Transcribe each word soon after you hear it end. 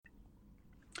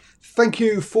Thank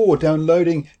you for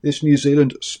downloading this New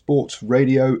Zealand Sports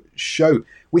Radio show.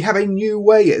 We have a new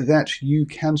way that you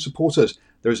can support us.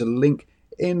 There is a link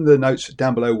in the notes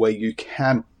down below where you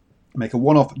can make a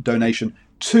one-off donation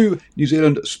to New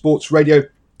Zealand Sports Radio.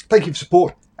 Thank you for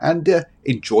support and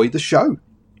enjoy the show.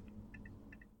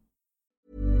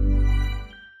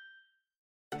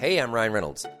 Hey, I'm Ryan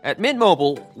Reynolds. At Mint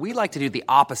Mobile, we like to do the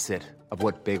opposite of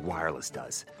what Big Wireless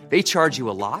does. They charge you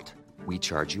a lot, we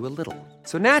charge you a little.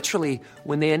 So naturally,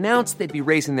 when they announced they'd be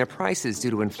raising their prices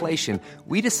due to inflation,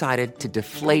 we decided to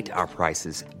deflate our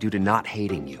prices due to not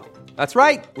hating you. That's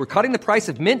right. We're cutting the price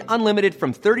of Mint Unlimited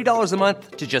from $30 a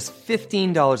month to just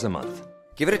 $15 a month.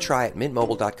 Give it a try at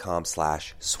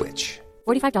mintmobile.com/switch.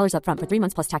 $45 up front for 3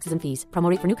 months plus taxes and fees. Promo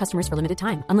rate for new customers for limited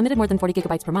time. Unlimited more than 40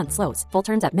 gigabytes per month slows. Full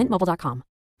terms at mintmobile.com.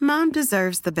 Mom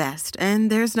deserves the best, and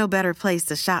there's no better place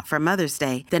to shop for Mother's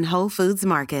Day than Whole Foods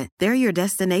Market. They're your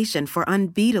destination for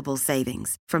unbeatable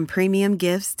savings, from premium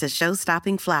gifts to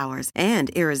show-stopping flowers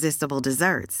and irresistible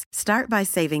desserts. Start by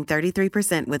saving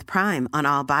 33% with Prime on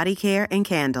all body care and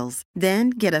candles.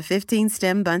 Then get a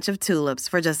 15-stem bunch of tulips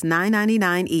for just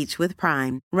 $9.99 each with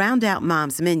Prime. Round out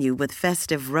Mom's menu with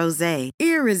festive rosé,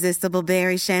 irresistible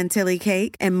berry chantilly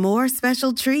cake, and more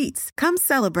special treats. Come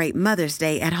celebrate Mother's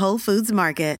Day at Whole Foods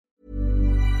Market.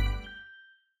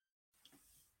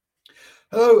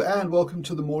 Hello and welcome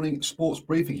to the morning sports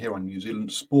briefing here on New Zealand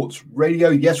Sports Radio.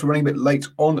 Yes, we're running a bit late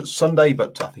on Sunday,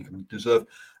 but I think we deserve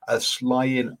a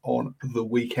sly-in on the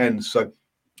weekend. So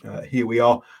here we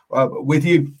are with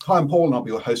you. Hi, I'm Paul and I'll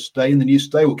be your host today. In the news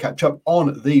today, we'll catch up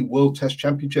on the World Test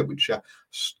Championship, which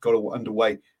got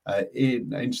underway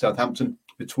in Southampton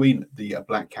between the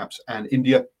Black Caps and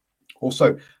India.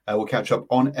 Also, we'll catch up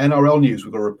on NRL news.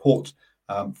 We've got a report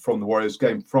from the Warriors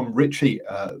game from Richie,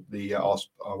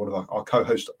 one of our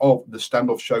co-hosts of the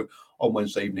Standoff Show on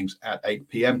Wednesday evenings at 8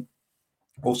 p.m.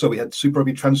 Also, we had the Super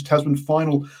Rugby Trans-Tasman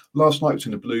final last night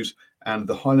between the Blues and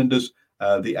the Highlanders.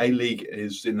 The A-League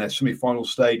is in their semi-final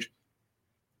stage.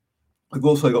 We've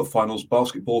also got finals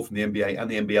basketball from the NBA and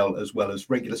the NBL, as well as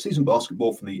regular season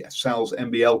basketball from the Sal's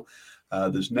NBL.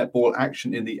 There's netball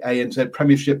action in the ANZ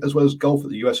Premiership, as well as golf at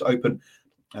the US Open,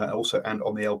 also and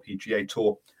on the LPGA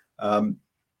Tour.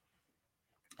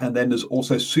 And then there's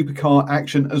also supercar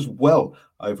action as well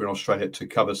over in Australia to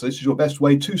cover. So this is your best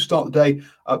way to start the day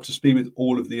up to speed with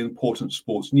all of the important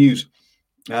sports news.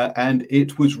 And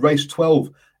it was race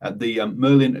 12 at the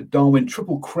Merlin Darwin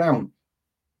Triple Crown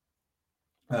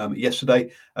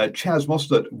yesterday. Chaz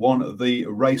Mostert won the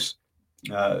race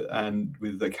and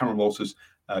with Cameron Walters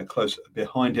close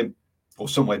behind him, or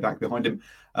some way back behind him.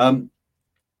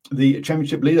 The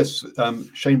championship leaders,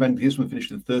 Shane Van Gisbergen,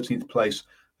 finished in 13th place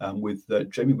with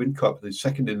Jamie Whincup, the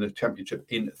second in the championship,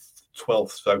 in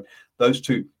 12th. So those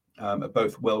two are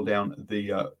both well down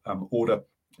the order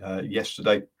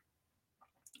yesterday.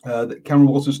 Cameron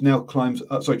Walters now Chaz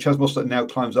Mostert now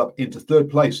climbs up into third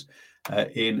place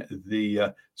in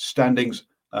the standings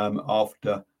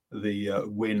after the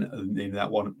win in that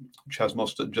one. Chaz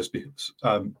Mostert just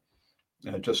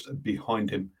behind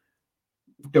him.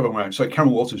 Go wrong round. So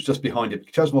Cameron Walters just behind him.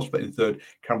 Chaz Mostert in third,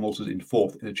 Cameron Walters in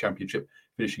fourth in the championship,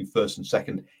 finishing first and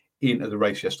second in the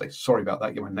race yesterday. Sorry about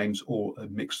that. Get my names all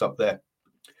mixed up there.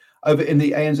 Over in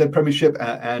the ANZ Premiership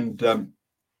and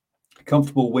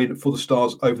comfortable win for the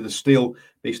Stars over the Steel,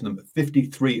 beating them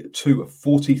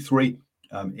 53-43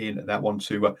 in that one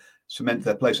to cement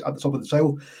their place at the top of the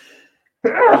table.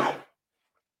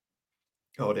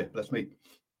 Oh dear, bless me.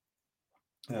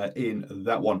 In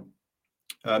that one.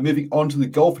 Moving on to the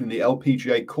golf in the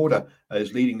LPGA quarter,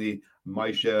 is leading the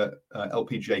Malaysia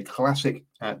LPGA Classic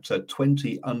at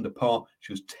 20 under par.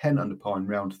 She was 10 under par in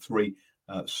round three,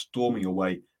 storming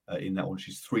away in that one.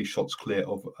 She's 3 shots clear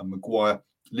of Maguire.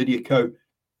 Lydia Ko,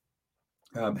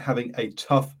 having a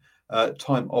tough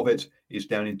time of it, is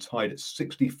down in tied at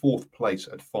 64th place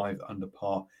at 5 under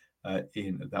par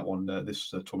in that one.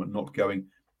 This tournament not going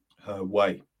her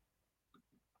way.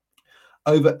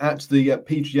 Over at the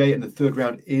PGA, and the third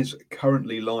round is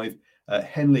currently live.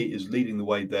 Henley is leading the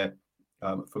way there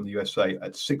from the USA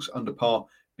at 6 under par,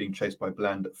 being chased by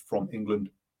Bland from England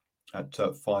at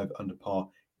 5 under par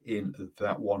in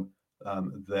that one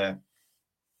there.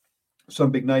 Some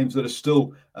big names that are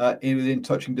still within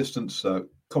touching distance.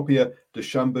 Copier,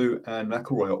 DeChambeau and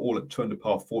McIlroy are all at 2 under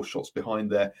par, 4 shots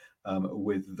behind there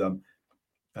with the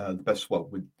best part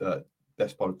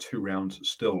of 2 rounds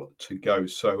still to go.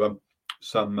 So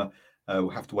we'll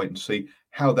have to wait and see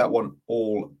how that one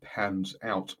all pans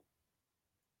out.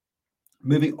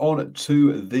 Moving on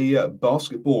to the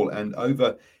basketball, and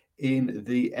over in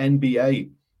the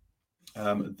NBA,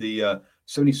 the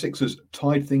 76ers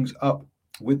tied things up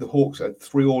with the Hawks at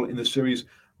 3-3 in the series,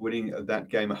 winning that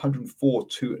game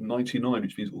 104-99,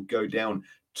 which means it will go down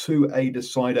to a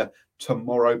decider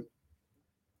tomorrow.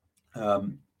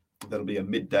 That'll be a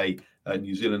midday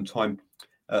New Zealand time.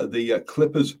 The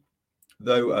Clippers,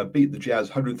 though, beat the Jazz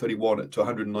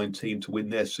 131-119 to win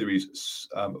their series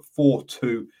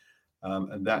 4-2,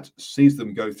 and that sees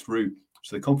them go through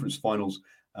to the conference finals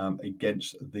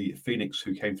against the Phoenix,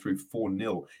 who came through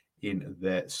 4-0 in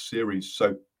their series.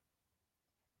 So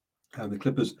the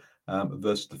Clippers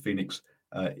versus the Phoenix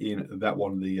in that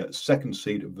one, the second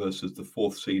seed versus the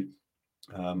fourth seed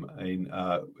in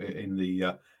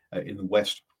the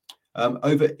West.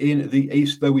 Over in the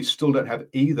East, though, we still don't have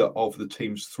either of the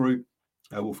teams through.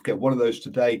 We'll get one of those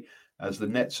today as the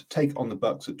Nets take on the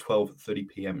Bucks at 12:30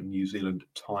 p.m. New Zealand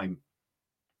time.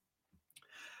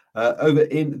 Over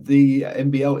in the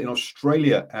NBL in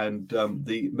Australia, and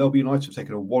the Melbourne United have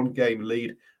taken a one-game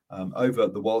lead over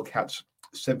the Wildcats,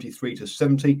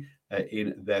 73-70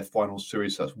 in their final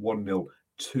series. That's 1-0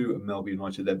 to Melbourne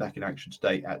United. They're back in action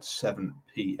today at 7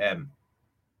 p.m.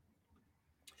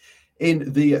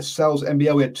 In the Sal's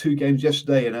NBL, we had two games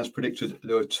yesterday, and as predicted,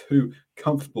 there were two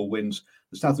comfortable wins.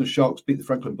 The Southern Sharks beat the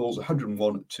Franklin Bulls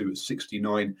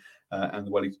 101-69, and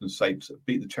the Wellington Saints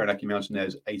beat the Taranaki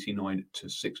Mountaineers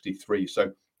 89-63.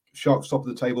 So Sharks top of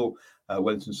the table,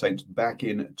 Wellington Saints back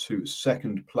in to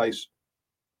second place.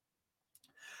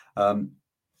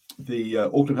 The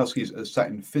Auckland Huskies sat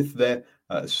in fifth there,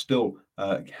 still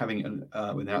having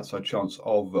an outside chance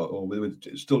of,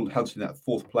 still hunting that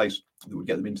fourth place that would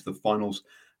get them into the finals.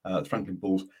 The Franklin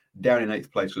Bulls down in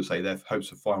eighth place, to say their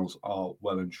hopes of finals are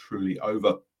well and truly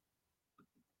over.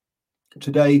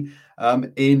 Today,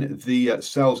 in the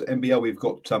Sal's NBL, we've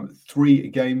got three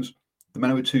games. The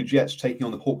Manawatu Jets taking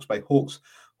on the Hawke's Bay Hawks.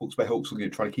 Hawke's Bay Hawks are going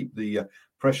to try to keep the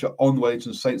pressure on the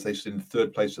Wellington Saints. They sit in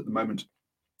third place at the moment.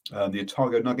 The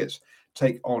Otago Nuggets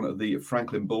take on the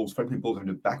Franklin Bulls. Franklin Bulls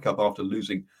having to back up after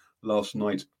losing last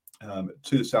night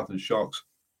to the Southern Sharks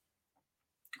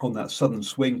on that southern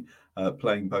swing,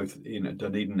 playing both in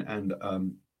Dunedin and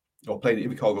playing in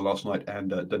Invercargill last night and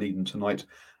Dunedin tonight.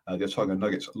 The Otago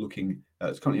Nuggets looking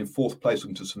it's currently in fourth place,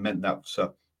 looking to cement that.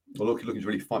 Looking to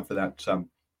really fight for that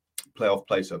playoff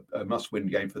place, a must-win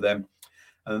game for them.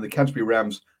 And then the Canterbury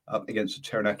Rams up against the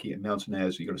Taranaki and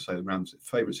Mountaineers. You've got to say the Rams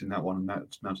favourites in that one, and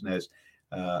Mountaineers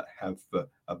have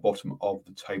a bottom of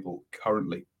the table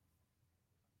currently.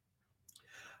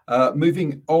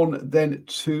 Moving on then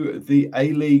to the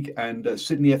A-League, and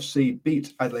Sydney FC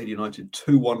beat Adelaide United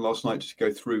 2-1 last night to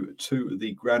go through to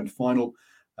the grand final.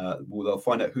 They'll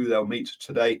find out who they'll meet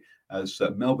today as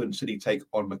Melbourne City take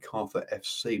on Macarthur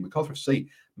FC. Macarthur FC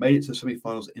made it to the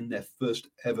semi-finals in their first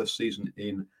ever season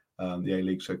in the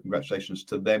A-League, so congratulations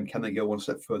to them. Can they go one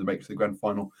step further, make it to the grand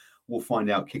final? We'll find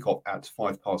out. Kick-off at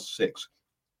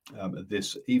 6:05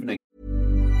 this evening.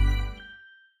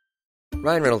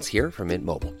 Ryan Reynolds here from Mint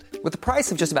Mobile. With the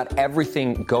price of just about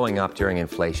everything going up during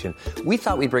inflation, we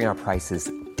thought we'd bring our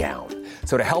prices down.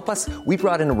 So to help us, we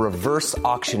brought in a reverse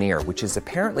auctioneer, which is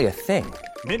apparently a thing.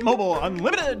 Mint Mobile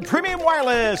Unlimited Premium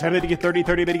Wireless. How to get 30,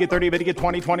 30, bit to get 30, bit to get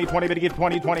 20, 20, 20, bit to get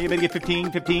 20, 20, bit to get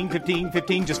 15, 15, 15,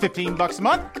 15, just $15 a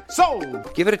month?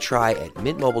 Sold! Give it a try at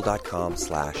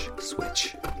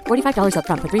mintmobile.com/switch. $45 up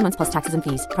front for 3 months plus taxes and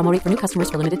fees. Promo rate for new customers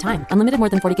for limited time. Unlimited more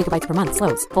than 40 gigabytes per month.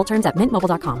 Slows full terms at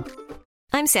mintmobile.com.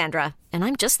 I'm Sandra, and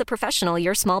I'm just the professional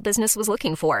your small business was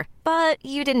looking for. But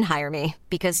you didn't hire me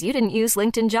because you didn't use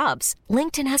LinkedIn Jobs.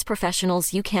 LinkedIn has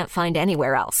professionals you can't find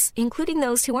anywhere else, including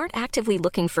those who aren't actively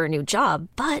looking for a new job,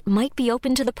 but might be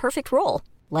open to the perfect role,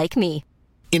 like me.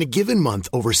 In a given month,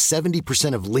 over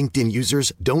 70% of LinkedIn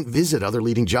users don't visit other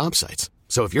leading job sites.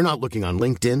 So if you're not looking on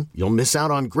LinkedIn, you'll miss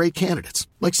out on great candidates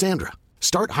like Sandra.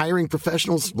 Start hiring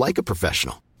professionals like a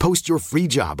professional. Post your free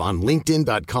job on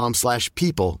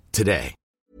linkedin.com/people today.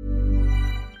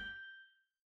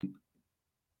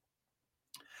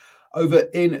 Over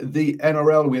in the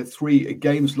NRL, we had three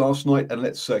games last night, and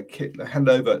let's hand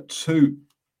over to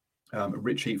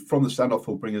Richie from the standoff,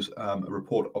 who'll bring us a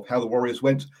report of how the Warriors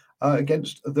went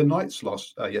against the Knights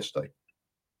yesterday.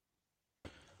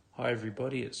 Hi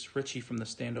everybody, it's Richie from the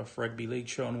Standoff Rugby League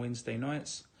show on Wednesday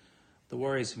nights. The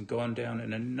Warriors have gone down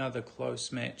in another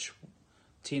close match,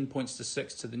 10 points to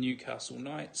 6 to the Newcastle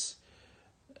Knights.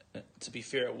 To be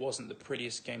fair, it wasn't the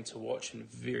prettiest game to watch in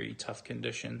very tough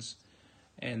conditions,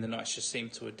 and the Knights just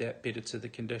seemed to adapt better to the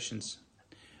conditions.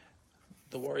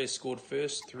 The Warriors scored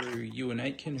first through Ewan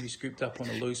Aitken, who scooped up on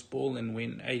a loose ball and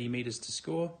went 80 metres to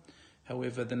score.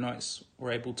 However, the Knights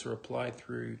were able to reply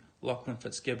through Lachlan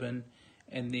Fitzgibbon,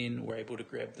 and then were able to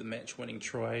grab the match-winning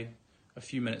try a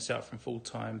few minutes out from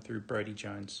full-time through Brody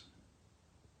Jones.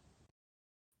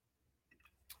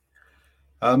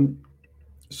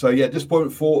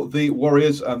 Disappointment for the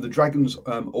Warriors. The Dragons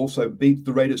also beat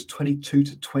the Raiders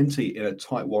 22-20 in a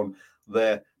tight one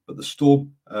there. But the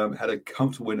Storm had a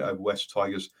comfortable win over West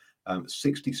Tigers,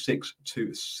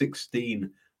 66-16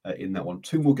 in that one.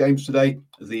 2 more games today.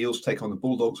 The Eels take on the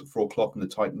Bulldogs at 4 o'clock and the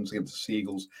Titans against the Sea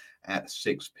Eagles at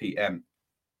 6 p.m.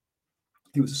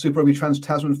 It was the Super Rugby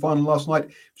Trans-Tasman final last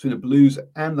night between the Blues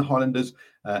and the Highlanders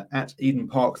at Eden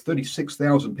Park.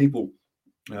 36,000 people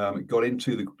got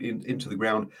into the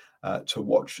ground to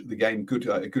watch the game.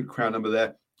 A good crowd number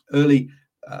there. Early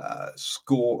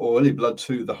score or early blood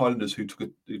to the Highlanders, who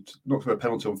knocked for a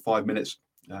penalty on 5 minutes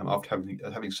after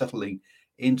having settling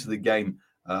into the game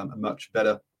much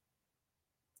better.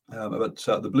 But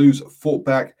the Blues fought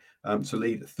back to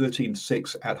lead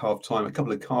 13-6 at half time. A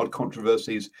couple of card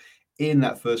controversies in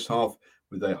that first half,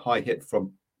 with a high hit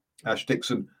from Ash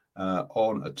Dixon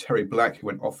on Terry Black, who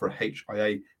went off for a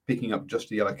HIA, picking up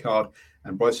just a yellow card,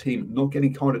 and Bryce Heem not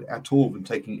getting carded at all and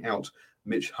taking out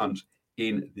Mitch Hunt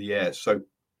in the air. So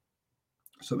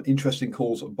some interesting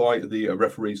calls by the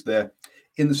referees there.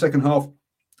 In the second half,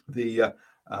 the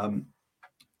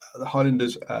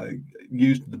Highlanders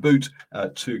used the boot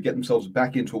to get themselves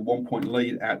back into a 1 point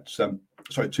lead at 2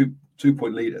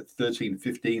 point lead at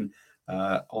 13-15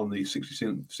 on the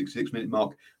 66 minute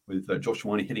mark, with Josh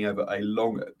Winey hitting over a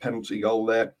long penalty goal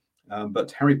there.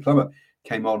 But Harry Plummer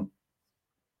came on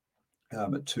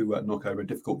to knock over a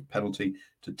difficult penalty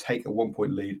to take a 1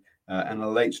 point lead, and a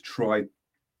late try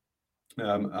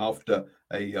after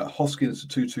a Hoskins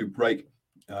 2-2 break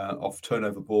off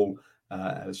turnover ball.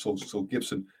 Saul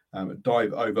Gibson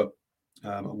dive over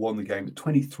won the game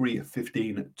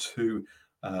 23-15 to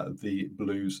the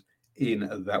Blues in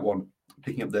that one,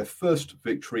 picking up their first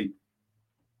victory,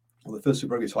 or the first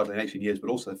Super Rugby title in 18 years, but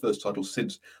also their first title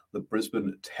since the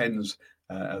Brisbane Tens,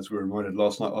 as we were reminded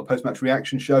last night. Our post-match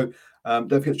reaction show. Don't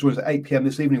forget to join us at 8 p.m.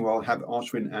 this evening, where I'll have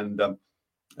Ashwin and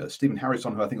Stephen Harris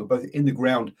on, who I think are both in the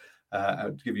ground,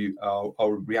 to give you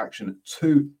our reaction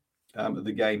to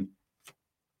the game.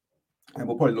 And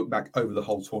we'll probably look back over the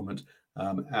whole tournament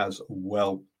as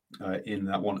well in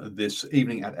that one this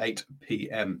evening at 8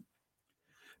 p.m.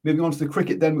 Moving on to the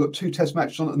cricket then, we've got 2 test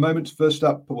matches on at the moment. First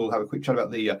up, we'll have a quick chat about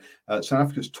the South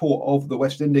Africa's tour of the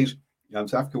West Indies.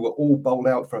 South Africa were all bowled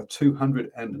out for a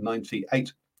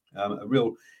 298. A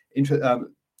real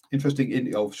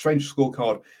interesting, strange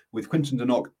scorecard, with Quinton de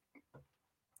Nock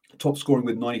top scoring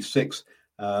with 96.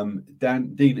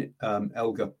 Dean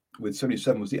Elgar with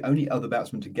 77 was the only other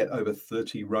batsman to get over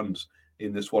 30 runs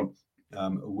in this one,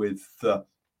 with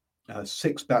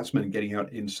 6 batsmen getting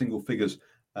out in single figures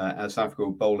as South Africa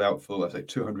were bowled out for, let's say,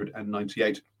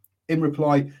 298. In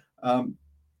reply, the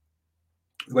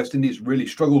West Indies really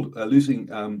struggled, losing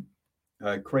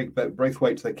Craig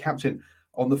Braithwaite, their captain,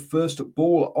 on the first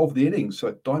ball of the innings. So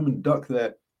a diamond duck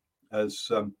there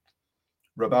as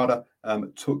Rabada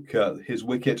took his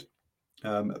wicket.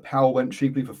 Powell went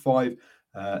cheaply for 5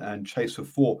 and Chase for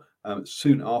 4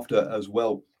 soon after as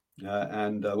well.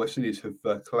 And West Indies have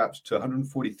collapsed to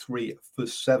 143 for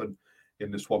 7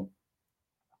 in this one.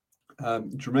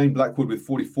 Jermaine Blackwood with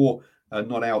 44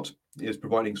 not out is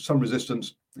providing some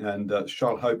resistance, and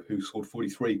Charles Hope, who scored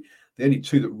 43, the only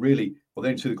two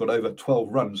that got over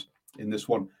 12 runs in this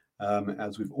one,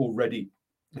 as we've already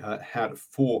had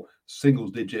 4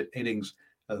 single-digit innings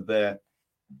there.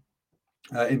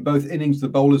 In both innings, the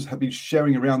bowlers have been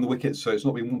sharing around the wickets, so it's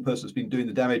not been one person that's been doing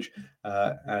the damage,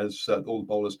 as all the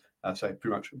bowlers say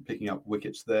pretty much picking up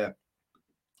wickets there.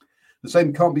 The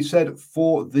same can't be said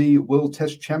for the World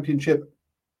Test Championship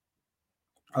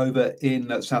over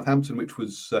in Southampton, which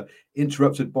was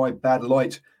interrupted by bad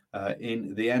light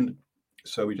in the end.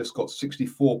 So we just got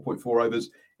 64.4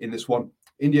 overs in this one.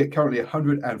 India currently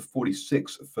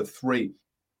 146 for 3.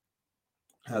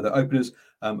 The openers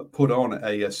put on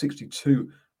a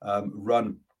 62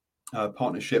 run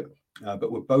partnership,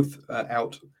 but were both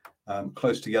out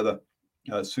close together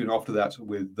soon after that,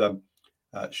 with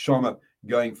Sharma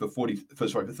going for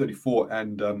 34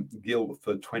 and Gill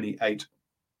for 28.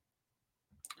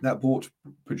 That brought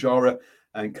Pujara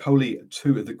and Kohli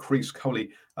to the crease.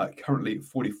 Kohli currently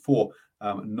 44,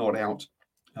 not out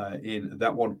in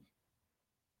that one.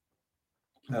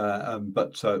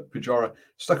 But Pujara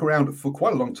stuck around for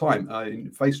quite a long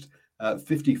time. Faced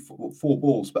 54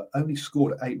 balls, but only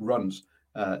scored 8 runs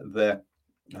there.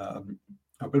 A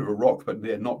bit of a rock, but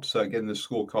they're not getting the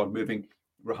scorecard moving.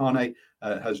 Rahane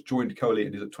has joined Kohli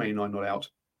and is at 29 not out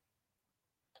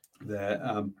there.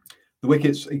 The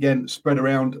wickets again spread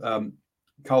around.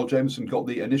 Carl Jameson got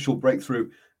the initial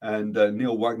breakthrough, and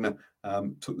Neil Wagner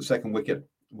took the second wicket,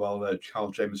 while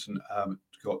Carl Jameson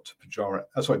got Pujara.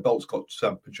 Bolt's got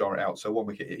Pujara out. So 1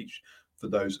 wicket each for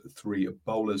those 3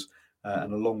 bowlers,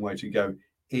 and a long way to go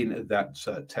in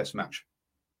that Test match.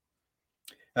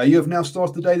 You have now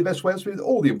started the day the best way with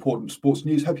all the important sports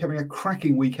news. Hope you're having a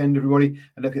cracking weekend, everybody.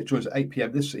 And don't forget to join us at 8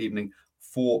 p.m. this evening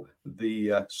for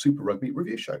the Super Rugby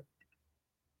review show.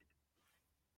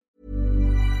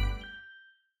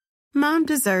 Mom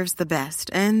deserves the best,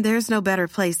 and there's no better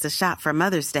place to shop for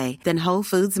Mother's Day than Whole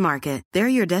Foods Market. They're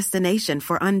your destination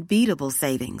for unbeatable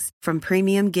savings, from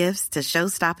premium gifts to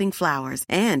show-stopping flowers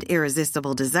and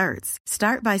irresistible desserts.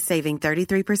 Start by saving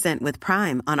 33% with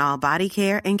Prime on all body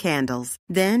care and candles.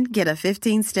 Then get a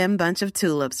 15-stem bunch of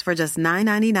tulips for just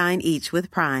 $9.99 each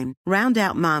with Prime. Round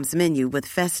out Mom's menu with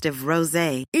festive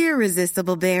rosé,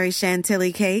 irresistible berry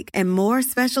chantilly cake, and more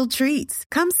special treats.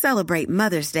 Come celebrate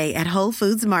Mother's Day at Whole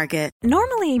Foods Market.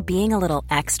 Normally, being a little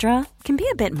extra can be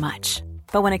a bit much,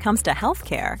 but when it comes to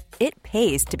healthcare, it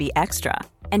pays to be extra.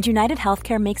 And United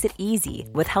Healthcare makes it easy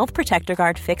with Health Protector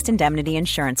Guard fixed indemnity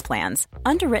insurance plans.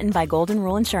 Underwritten by Golden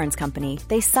Rule Insurance Company,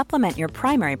 they supplement your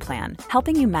primary plan,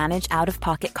 helping you manage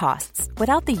out-of-pocket costs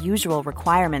without the usual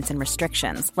requirements and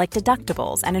restrictions like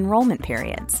deductibles and enrollment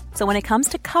periods. So when it comes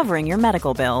to covering your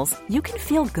medical bills, you can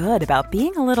feel good about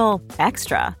being a little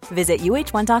extra. Visit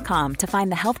uh1.com to find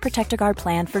the Health Protector Guard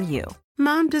plan for you.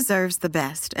 Mom deserves the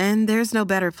best, and there's no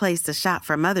better place to shop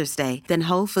for Mother's Day than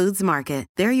Whole Foods Market.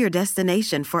 They're your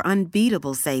destination for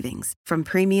unbeatable savings, from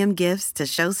premium gifts to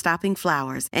show-stopping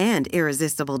flowers and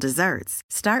irresistible desserts.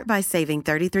 Start by saving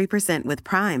 33% with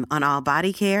Prime on all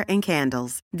body care and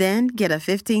candles. Then get a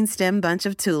 15-stem bunch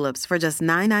of tulips for just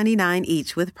 $9.99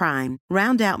 each with Prime.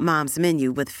 Round out Mom's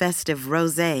menu with festive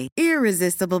rosé,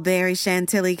 irresistible berry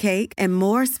chantilly cake, and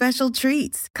more special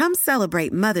treats. Come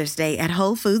celebrate Mother's Day at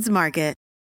Whole Foods Market.